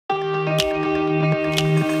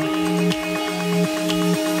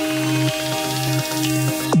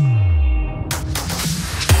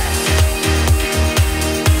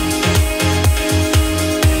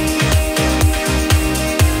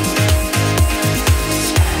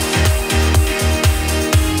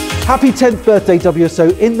Happy 10th birthday,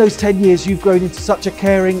 WSO. In those 10 years, you've grown into such a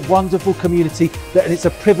caring, wonderful community that it's a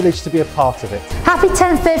privilege to be a part of it. Happy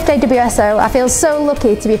 10th birthday, WSO. I feel so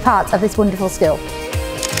lucky to be part of this wonderful school.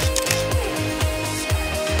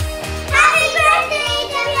 Happy birthday,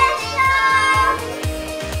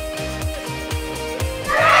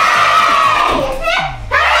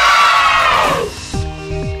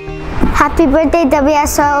 WSO! Happy birthday,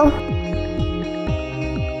 WSO!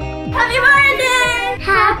 Happy birthday!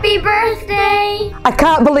 Happy birthday! I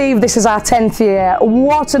can't believe this is our 10th year.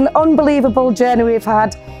 What an unbelievable journey we've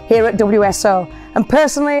had here at WSO. And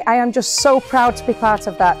personally, I am just so proud to be part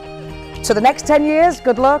of that. So the next 10 years,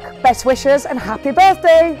 good luck, best wishes and happy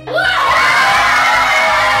birthday!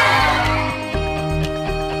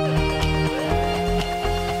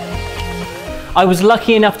 I was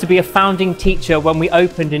lucky enough to be a founding teacher when we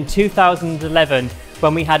opened in 2011,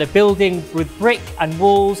 when we had a building with brick and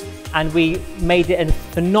walls, and we made it a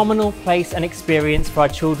phenomenal place and experience for our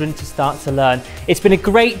children to start to learn. It's been a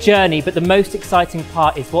great journey, but the most exciting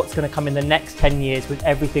part is what's going to come in the next 10 years with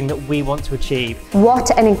everything that we want to achieve.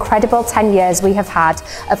 What an incredible 10 years we have had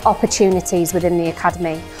of opportunities within the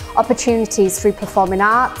Academy. Opportunities through performing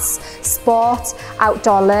arts, sport,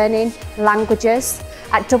 outdoor learning, languages.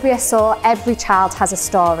 At WSO, every child has a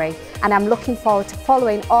story, and I'm looking forward to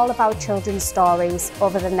following all of our children's stories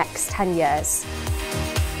over the next 10 years.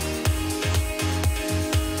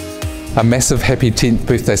 A massive happy 10th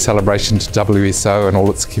birthday celebration to WSO and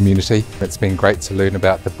all its community. It's been great to learn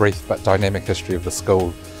about the brief but dynamic history of the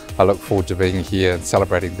school. I look forward to being here and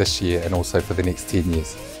celebrating this year and also for the next 10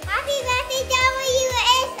 years. Happy birthday,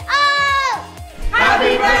 WSO!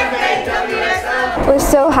 Happy birthday, WSO! We're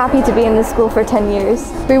so happy to be in this school for 10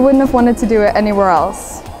 years. We wouldn't have wanted to do it anywhere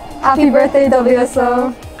else. Happy birthday,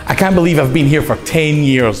 WSO! I can't believe I've been here for 10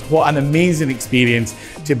 years. What an amazing experience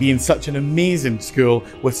to be in such an amazing school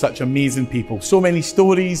with such amazing people. So many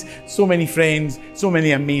stories, so many friends, so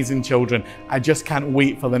many amazing children. I just can't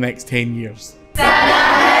wait for the next 10 years.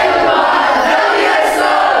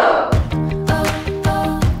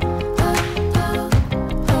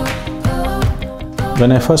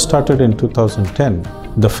 When I first started in 2010,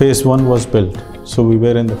 the phase 1 was built. So we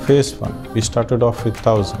were in the phase 1. We started off with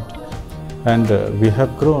 1,000 and we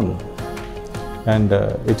have grown. And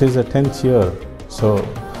it is a 10th year, so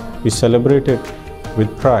we celebrate it with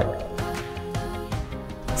pride.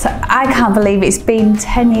 So I can't believe it's been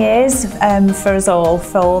 10 years for us all,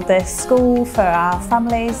 for the school, for our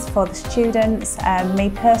families, for the students. Me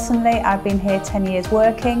personally, I've been here 10 years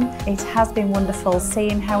working. It has been wonderful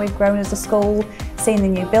seeing how we've grown as a school, seeing the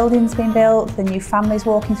new buildings being built, the new families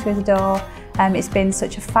walking through the door. It's been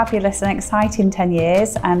such a fabulous and exciting 10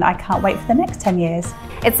 years, and I can't wait for the next 10 years.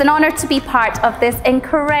 It's an honour to be part of this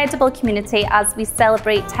incredible community as we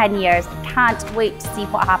celebrate 10 years. Can't wait to see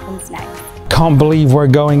what happens next. Can't believe we're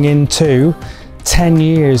going into 10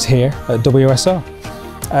 years here at WSO.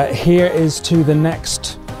 Here is to the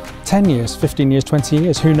next 10 years, 15 years, 20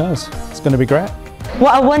 years, who knows? It's going to be great.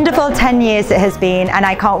 What a wonderful 10 years it has been, and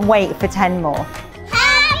I can't wait for 10 more.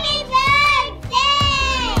 Happy birthday!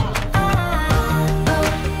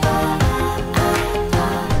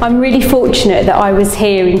 I'm really fortunate that I was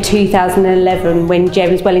here in 2011 when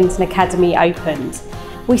Jerry's Wellington Academy opened.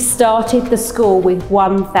 We started the school with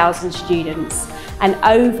 1,000 students, and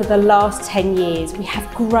over the last 10 years we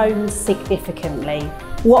have grown significantly.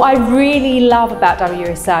 What I really love about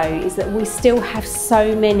WSO is that we still have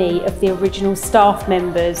so many of the original staff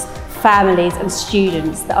members, families and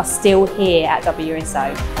students that are still here at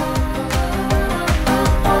WSO.